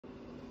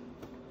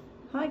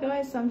Hi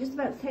guys, so I'm just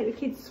about to take the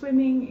kids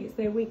swimming. It's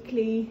their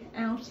weekly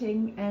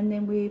outing, and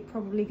then we're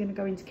probably going to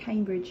go into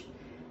Cambridge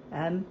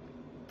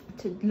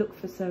to look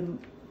for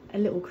a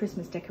little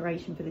Christmas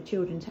decoration for the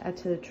children to add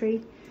to the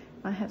tree.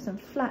 I have some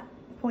flat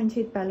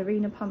pointed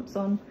ballerina pumps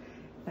on,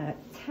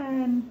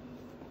 tan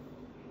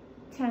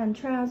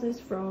trousers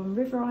from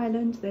River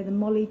Island. They're the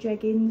Molly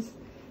jeggings.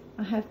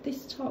 I have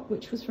this top,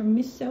 which was from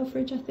Miss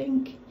Selfridge, I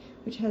think,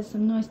 which has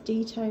some nice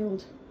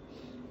detailed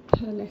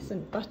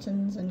pearlescent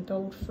buttons and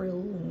gold frill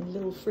and a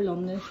little frill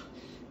on the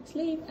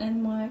sleeve,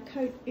 and my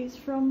coat is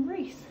from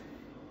Reiss,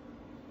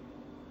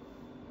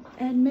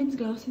 and men's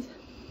glasses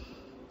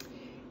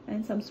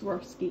and some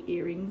Swarovski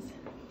earrings.